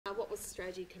the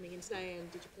strategy coming in today,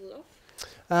 and did you pull it off?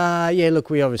 Yeah, look,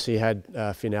 we obviously had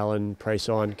Finn Allen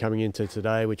pre-signed coming into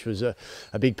today, which was a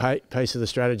big piece of the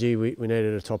strategy. We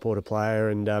needed a top order player,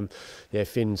 and yeah,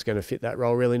 Finn's going to fit that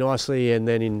role really nicely. And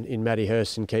then in Matty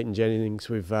Hurst and Keaton Jennings,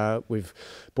 we've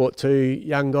brought two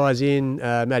young guys in.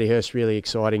 Matty Hurst, really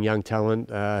exciting young talent,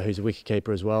 who's a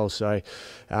wicketkeeper as well, so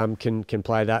can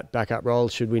play that backup role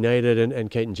should we need it.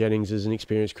 And Keaton Jennings is an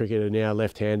experienced cricketer now,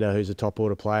 left-hander, who's a top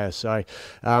order player. So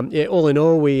yeah, all in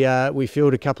all, we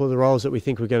filled a couple of the roles that we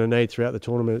think we're going to need throughout the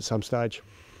tournament at some stage.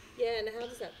 Yeah, and how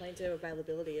does that play into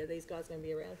availability? Are these guys going to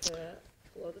be around for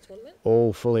a lot of the tournament?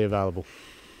 All fully available.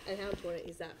 And how important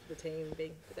is that for the team,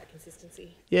 being with that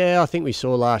consistency? Yeah, I think we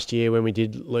saw last year when we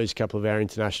did lose a couple of our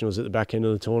internationals at the back end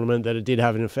of the tournament that it did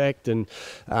have an effect. And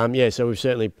yeah, so we've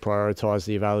certainly prioritised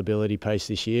the availability piece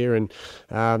this year. And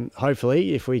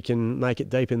hopefully, if we can make it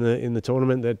deep in the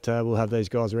tournament, that we'll have these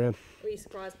guys around. Were you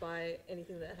surprised by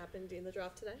anything that happened in the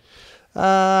draft today?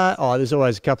 There's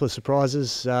always a couple of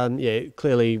surprises. Yeah,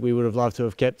 clearly we would have loved to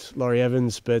have kept Laurie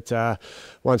Evans, but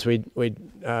once we'd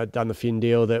done the Finn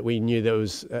deal, that we knew there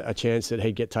was a chance that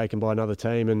he'd get taken by another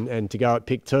team, and to go at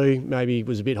pick 2 maybe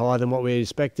was a bit higher than what we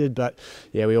expected, but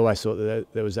yeah, we always thought that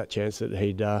there was that chance that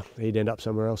he'd end up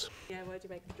somewhere else. Yeah, what did you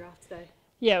make of the draft today?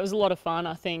 Yeah, it was a lot of fun.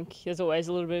 I think there's always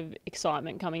a little bit of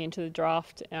excitement coming into the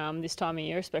draft this time of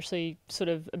year, especially sort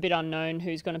of a bit unknown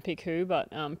who's going to pick who, but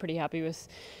I'm pretty happy with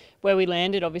where we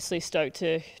landed. Obviously stoked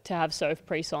to have Soph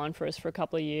pre-signed for us for a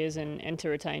couple of years, and to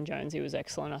retain Jonesy was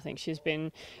excellent. I think she's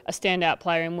been a standout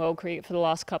player in world cricket for the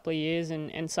last couple of years,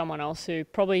 and someone else who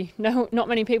probably not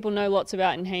many people know lots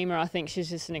about in Hema. I think she's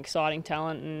just an exciting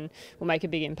talent and will make a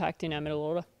big impact in our middle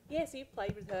order. Yeah, so you've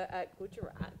played with her at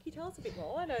Gujarat. Can you tell us a bit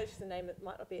more? I know she's a name that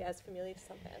might not be as familiar to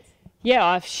some fans.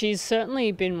 Yeah, she's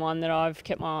certainly been one that I've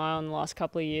kept my eye on the last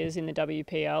couple of years in the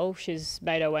WPL. She's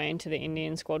made her way into the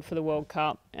Indian squad for the World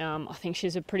Cup. I think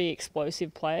she's a pretty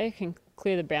explosive player, can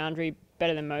clear the boundary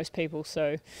better than most people,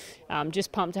 so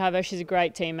just pumped to have her. She's a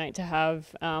great teammate to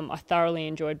have. I thoroughly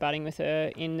enjoyed batting with her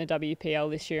in the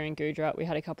WPL this year in Gujarat. We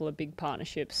had a couple of big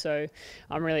partnerships, so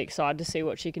I'm really excited to see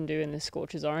what she can do in the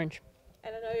Scorchers Orange.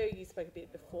 And I know you spoke a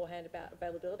bit beforehand about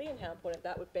availability and how important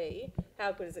that would be.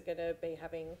 How good is it going to be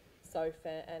having Soph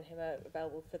and Hema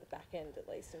available for the back end at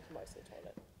least and for most of the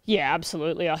tournament? Yeah,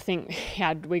 absolutely. I think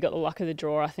had we got the luck of the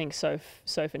draw, I think Soph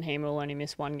and Hema will only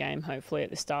miss one game hopefully at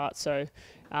the start. So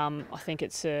I think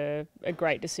it's a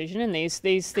great decision, and these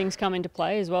things come into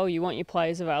play as well. You want your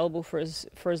players available for as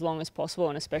long as possible,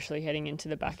 and especially heading into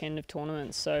the back end of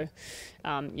tournaments. So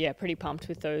yeah, pretty pumped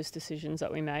with those decisions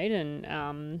that we made,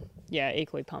 and yeah,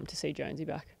 equally pumped to see Jonesy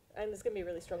back. And there's going to be a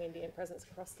really strong Indian presence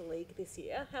across the league this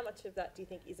year. How much of that do you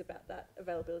think is about that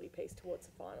availability piece towards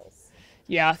the finals?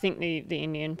 Yeah, I think the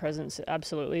Indian presence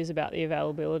absolutely is about the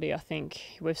availability. I think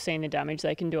we've seen the damage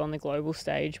they can do on the global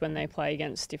stage when they play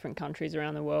against different countries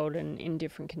around the world and in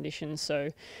different conditions. So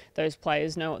those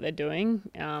players know what they're doing.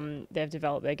 They've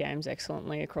developed their games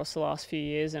excellently across the last few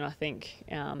years, and I think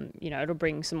it'll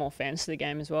bring some more fans to the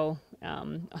game as well.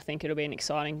 I think it'll be an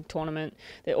exciting tournament.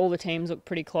 All the teams look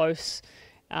pretty close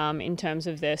in terms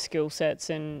of their skill sets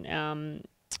and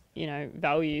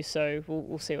value. So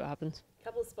we'll see what happens. A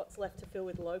couple of spots left to fill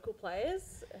with local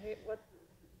players.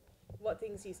 What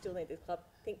things do you still need the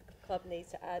club needs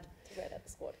to add to round out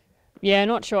the squad? Yeah,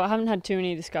 not sure. I haven't had too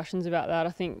many discussions about that. I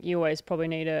think you always probably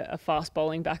need a fast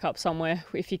bowling backup somewhere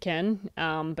if you can,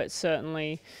 but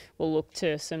certainly we'll look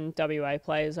to some WA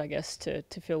players, I guess, to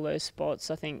fill those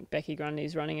spots. I think Becky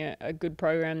Grundy's running a good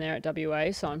program there at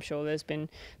WA, so I'm sure there's been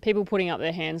people putting up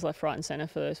their hands left, right and centre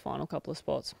for those final couple of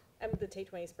spots. And with the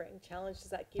T20 Spring Challenge,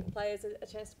 does that give players a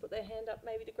chance to put their hand up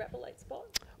maybe to grab a late spot?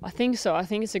 I think so. I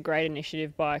think it's a great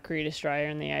initiative by Cricket Australia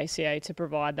and the ACA to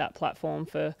provide that platform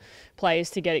for players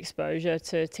to get exposure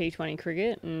to T20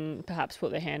 cricket and perhaps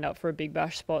put their hand up for a Big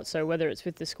Bash spot. So whether it's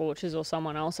with the Scorchers or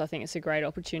someone else, I think it's a great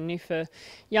opportunity for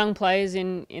young players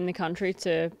in the country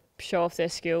to show off their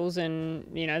skills, and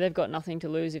they've got nothing to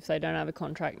lose if they don't have a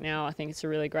contract now. I think it's a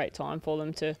really great time for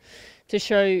them to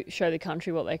show the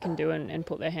country what they can do and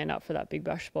put their hand up for that Big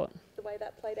Bash spot. The way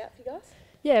that played out for you guys?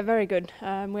 Yeah, very good.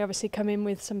 We obviously come in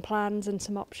with some plans and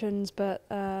some options, but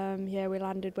yeah, we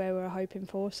landed where we were hoping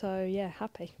for, so yeah,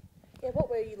 happy. Yeah,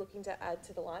 what were you looking to add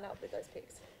to the lineup with those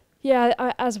picks? Yeah,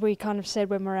 as we kind of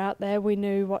said when we were out there, we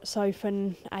knew what Soph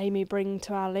and Amy bring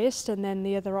to our list, and then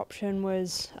the other option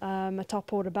was a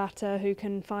top order batter who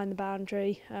can find the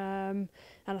boundary, and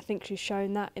I think she's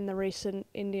shown that in the recent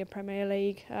India Premier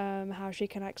League, how she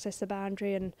can access the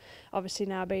boundary, and obviously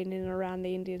now being in and around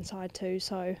the Indian side too,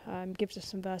 so gives us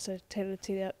some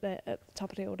versatility at the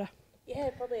top of the order. Yeah,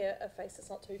 probably a face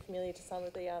that's not too familiar to some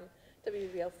of the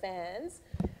WBBL fans.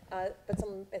 But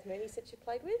someone Beth Mooney said she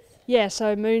played with? Yeah,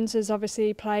 so Moons has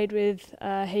obviously played with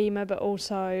HEMA, but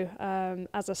also,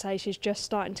 as I say, she's just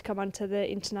starting to come onto the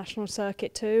international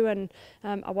circuit too. And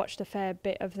I watched a fair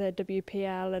bit of the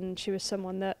WPL, and she was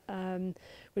someone that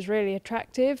was really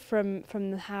attractive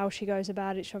from how she goes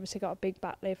about it. She obviously got a big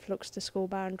back lift, looks to score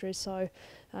boundaries, so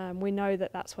we know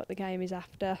that that's what the game is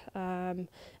after.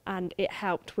 And it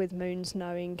helped with Moons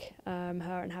knowing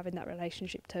her and having that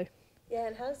relationship too. Yeah,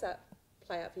 and how does that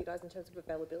play out for you guys in terms of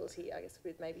availability, I guess,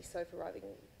 with maybe Soph arriving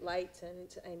late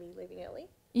and Amy leaving early?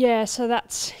 Yeah, so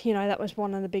that's, that was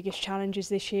one of the biggest challenges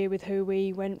this year with who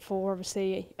we went for.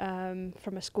 Obviously,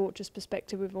 from a Scorchers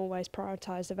perspective, we've always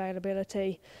prioritised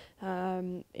availability.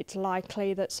 It's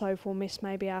likely that Soph will miss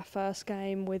maybe our first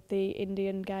game with the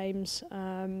Indian games,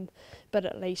 but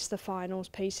at least the finals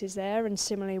piece is there, and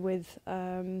similarly with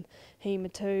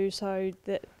HEMA too, so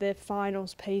the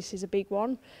finals piece is a big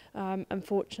one.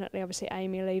 Unfortunately, obviously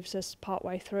Amy leaves us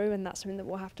partway through, and that's something that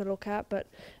we'll have to look at, but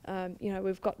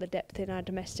we've got the depth in our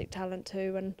domestic talent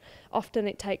too, and often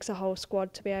it takes a whole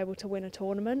squad to be able to win a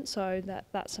tournament, so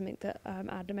that's something that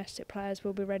our domestic players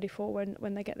will be ready for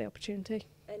when they get the opportunity.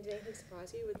 And did anything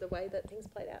surprise you with the way that things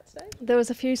played out today? There was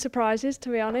a few surprises, to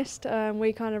be honest.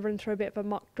 We kind of run through a bit of a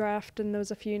mock draft, and there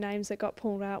was a few names that got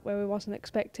pulled out where we wasn't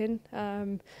expecting.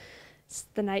 It's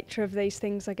the nature of these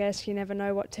things, I guess. You never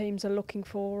know what teams are looking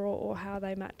for or how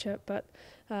they match up, but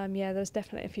there's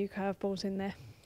definitely a few curveballs in there.